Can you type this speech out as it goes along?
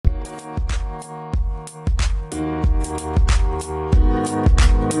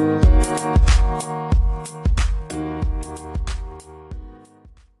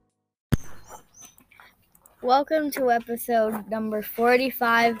Welcome to episode number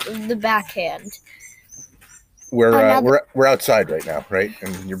 45 of The Backhand. We're outside right now, right?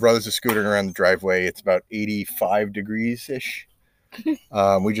 And your brothers are scootering around the driveway. It's about 85 degrees ish.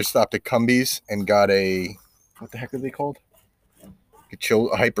 We just stopped at Cumbies and got what the heck are they called?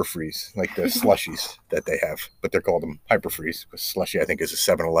 A hyper freeze, like the slushies that they have, but they're called them hyper freeze because slushy I think is a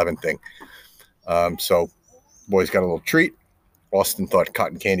 7-Eleven thing. So boys got a little treat. Austin thought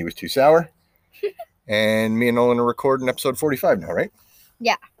cotton candy was too sour. And me and Nolan are recording episode 45 now, right?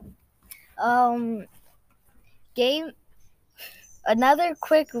 Yeah. Another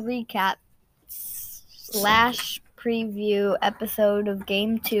quick recap / preview episode of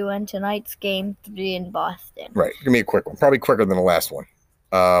Game 2 and tonight's Game 3 in Boston. Right. Give me a quick one. Probably quicker than the last one.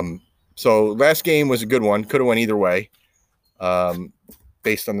 So last game was a good one. Could have went either way.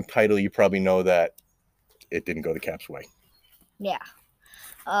 Based on the title, you probably know that it didn't go the Caps' way. Yeah.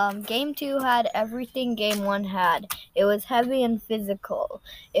 Game 2 had everything Game 1 had. It was heavy and physical.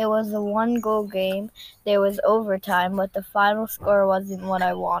 It was a 1-goal game. There was overtime, but the final score wasn't what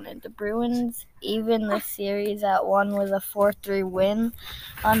I wanted. The Bruins even the series at 1 with a 4-3 win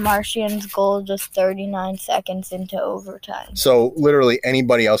on Martian's goal just 39 seconds into overtime. So literally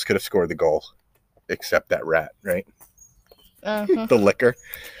anybody else could have scored the goal except that rat, right? The liquor.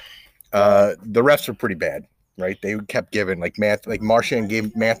 The refs were pretty bad. Right, they kept giving Marchand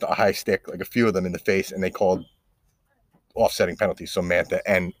gave Mantha a high stick, like a few of them in the face, and they called offsetting penalties. So Mantha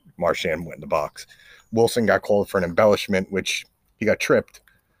and Marchand went in the box. Wilson got called for an embellishment, which he got tripped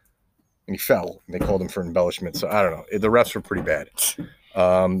and he fell. And they called him for embellishment. So I don't know. The refs were pretty bad,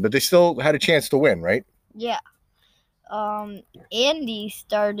 but they still had a chance to win, right? Yeah. Andy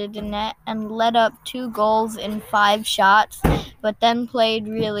started the net and led up 2 goals in 5 shots, but then played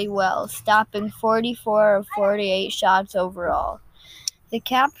really well, stopping 44 of 48 shots overall. The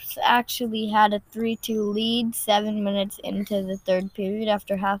Caps actually had a 3-2 lead 7 minutes into the third period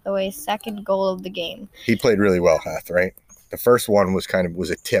after Hathaway's second goal of the game. He played really well, Hath, right? The first one was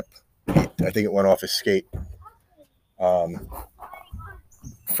a tip. I think it went off his skate from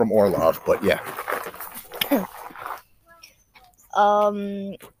Orlov, but yeah.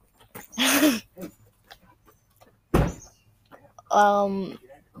 My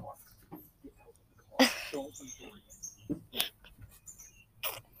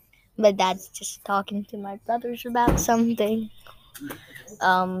dad's just talking to my brothers about something.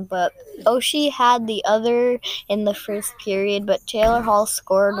 But Oshie had the other in the first period, but Taylor Hall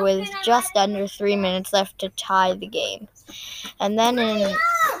scored with just under 3 minutes left to tie the game. And then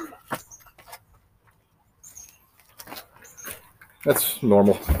That's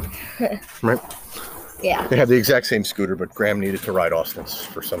normal, right? Yeah. They had the exact same scooter, but Graham needed to ride Austin's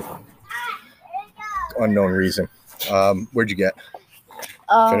for some unknown reason. Where'd you get?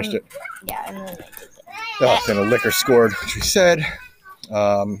 Finished it? Yeah. And then then a liquor scored, which we said.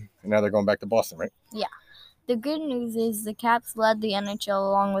 And now they're going back to Boston, right? Yeah. The good news is the Caps led the NHL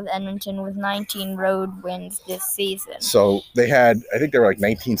along with Edmonton with 19 road wins this season. So they had, I think they were like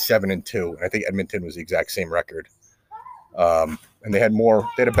 19-7-2, and I think Edmonton was the exact same record. And they had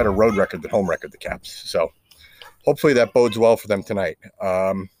a better road record than home record, the Caps. So hopefully that bodes well for them tonight.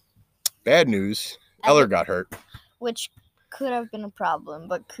 Bad news, Eller got hurt. Which could have been a problem,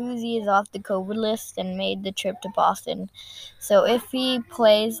 but Kuzi is off the COVID list and made the trip to Boston. So if he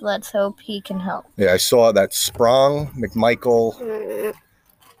plays, let's hope he can help. Yeah, I saw that Sprong, McMichael,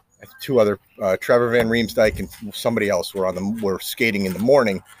 2 other, Trevor Van Riemsdyk and somebody else were skating in the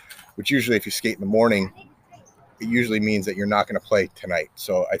morning, which usually if you skate in the morning, it usually means that you're not going to play tonight.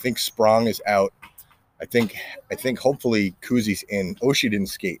 So I think Sprong is out. I think hopefully Kuzi's in. Oshie didn't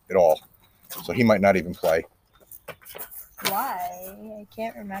skate at all, so he might not even play. Why? I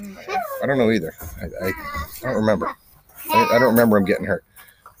can't remember. I don't know either. I don't remember. I don't remember him getting hurt.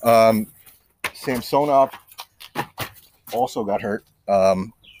 Samsonov also got hurt. Oh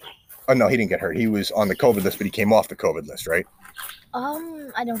no, he didn't get hurt. He was on the COVID list, but he came off the COVID list, right?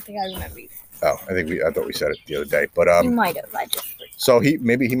 I don't think I remember either. Oh, I thought we said it the other day, but you might have. I just forgot. So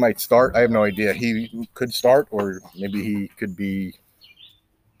maybe he might start. I have no idea. He could start, or maybe he could be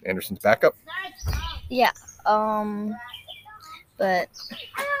Anderson's backup. Yeah. But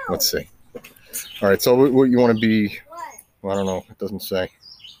let's see. All right. So what you want to be? Well, I don't know. It doesn't say.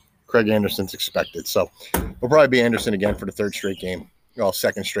 Craig Anderson's expected, so we'll probably be Anderson again for the 3rd straight game. Well,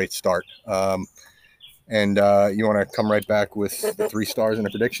 2nd straight start. And you want to come right back with the 3 stars and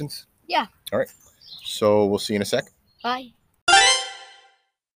the predictions? Yeah. All right. So we'll see you in a sec. Bye.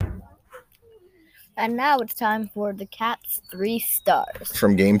 And now it's time for the Caps 3 stars.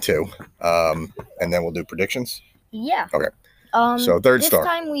 From Game 2. And then we'll do predictions? Yeah. Okay. So third star. This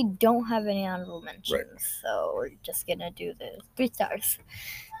time we don't have any honorable mentions, Right. so we're just gonna do the 3 stars.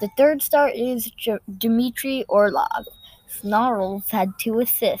 The third star is Dmitry Orlov. Snarls had 2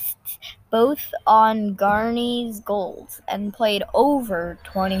 assists, both on Garny's goals, and played over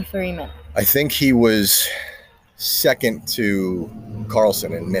 23 minutes. I think he was second to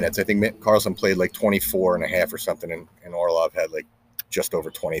Carlson in minutes. I think Carlson played like 24 and a half or something, and Orlov had like just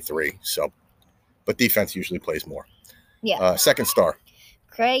over 23. So, but defense usually plays more. Yeah. Second star.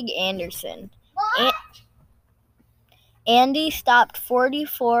 Craig Anderson. Andy stopped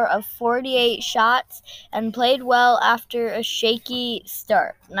 44 of 48 shots and played well after a shaky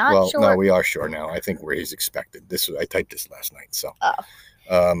start. No, we are sure now. I think where he's expected. I typed this last night, so.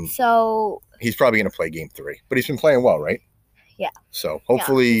 So he's probably going to play game 3, but he's been playing well, right? Yeah. So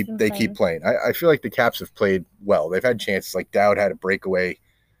hopefully they keep playing. I feel like the Caps have played well. They've had chances. Like Dowd had a breakaway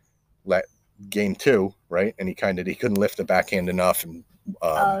game 2, right? And he couldn't lift the backhand enough. And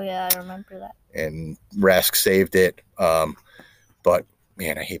I remember that. And Rask saved it. But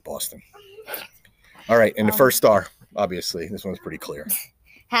man, I hate Boston. All right, and the first star, obviously, this one's pretty clear.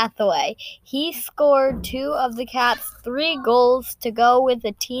 Hathaway. He scored 2 of the Caps' 3 goals to go with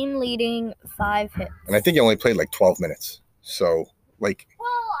the team leading 5 hits. And I think he only played like 12 minutes. So, like,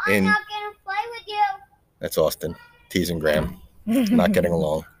 I'm not gonna play with you. That's Austin teasing Graham, not getting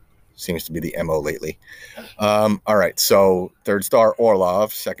along. Seems to be the MO lately. All right, so third star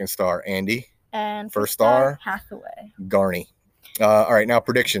Orlov, second star Andy, and first star Hathaway. Garny. All right, now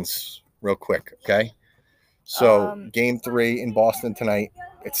predictions, real quick, okay? So game 3 in Boston tonight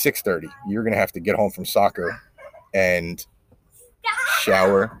at 6:30. You're gonna have to get home from soccer and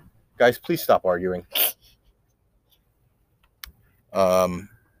shower. Guys, please stop arguing. And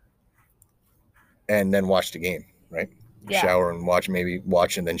then watch the game, right? Yeah. Shower and watch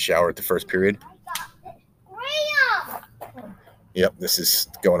and then shower at the first period. Yep, this is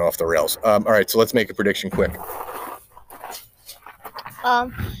going off the rails. All right, so let's make a prediction quick.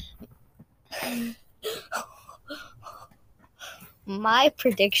 My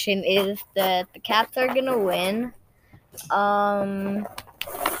prediction is that the Caps are gonna win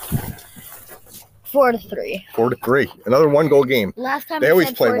 4-3. 4-3. Another 1-goal game. Last time they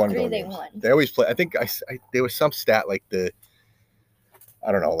always play 1-goal games. They always play. I think there was some stat like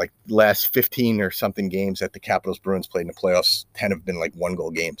I don't know, like last 15 or something games that the Capitals Bruins played in the playoffs, 10 have been like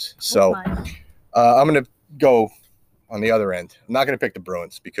 1-goal games. So I'm going to go on the other end. I'm not going to pick the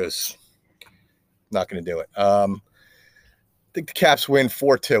Bruins because I'm not going to do it. I think the Caps win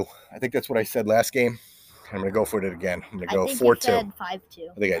 4-2. I think that's what I said last game. I'm going to go for it again. I'm going to go 4-2. 5-2. I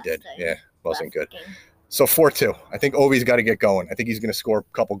think I did. Yeah, wasn't good. Game. So 4-2. I think Ovi's got to get going. I think he's going to score a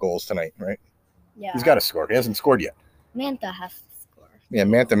couple goals tonight, right? Yeah. He's got to score. He hasn't scored yet. Mantha has to score. Yeah,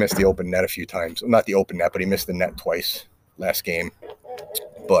 Mantha missed the open net a few times. Not the open net, but he missed the net twice last game.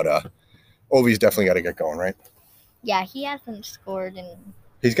 But Ovi's definitely got to get going, right? Yeah, he hasn't scored in.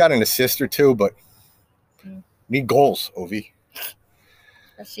 He's got an assist or two, but need goals, Ovi.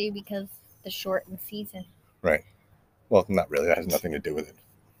 Especially because the shortened season. Right. Well, not really. That has nothing to do with it.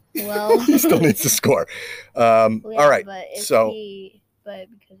 Well, he still needs to score. All right. But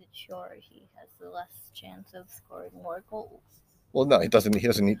because it's short, he has the less chance of scoring more goals. Well, no, it doesn't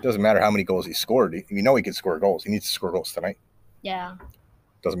matter how many goals he scored. He can score goals. He needs to score goals tonight. Yeah.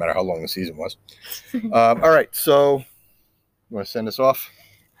 Doesn't matter how long the season was. All right. So, you want to send us off?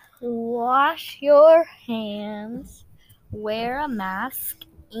 Wash your hands, wear a mask,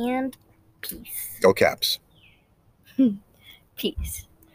 and peace. Go Caps. Peace.